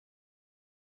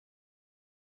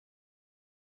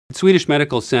At Swedish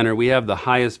Medical Center, we have the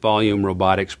highest volume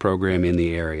robotics program in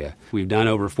the area. We've done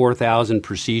over 4,000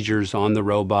 procedures on the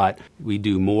robot. We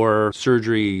do more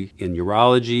surgery in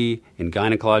urology, in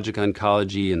gynecologic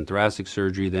oncology, and thoracic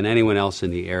surgery than anyone else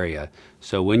in the area.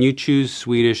 So when you choose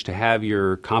Swedish to have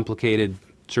your complicated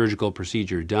surgical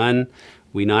procedure done,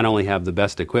 we not only have the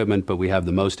best equipment, but we have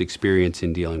the most experience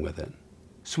in dealing with it.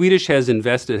 Swedish has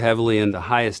invested heavily in the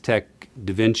highest tech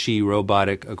Da Vinci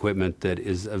robotic equipment that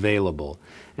is available,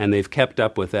 and they've kept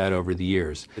up with that over the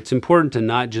years. It's important to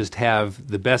not just have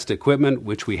the best equipment,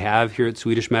 which we have here at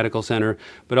Swedish Medical Center,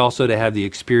 but also to have the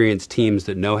experienced teams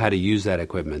that know how to use that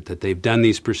equipment, that they've done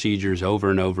these procedures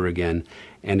over and over again,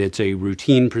 and it's a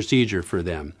routine procedure for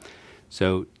them.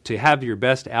 So to have your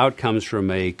best outcomes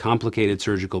from a complicated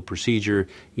surgical procedure,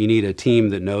 you need a team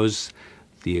that knows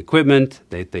the equipment,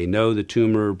 they know the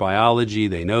tumor biology,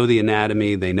 they know the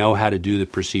anatomy, they know how to do the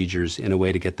procedures in a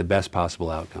way to get the best possible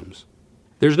outcomes.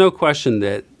 There's no question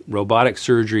that robotic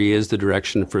surgery is the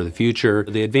direction for the future.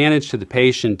 The advantage to the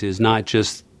patient is not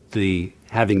just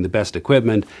having the best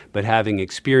equipment, but having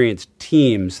experienced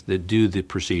teams that do the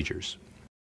procedures.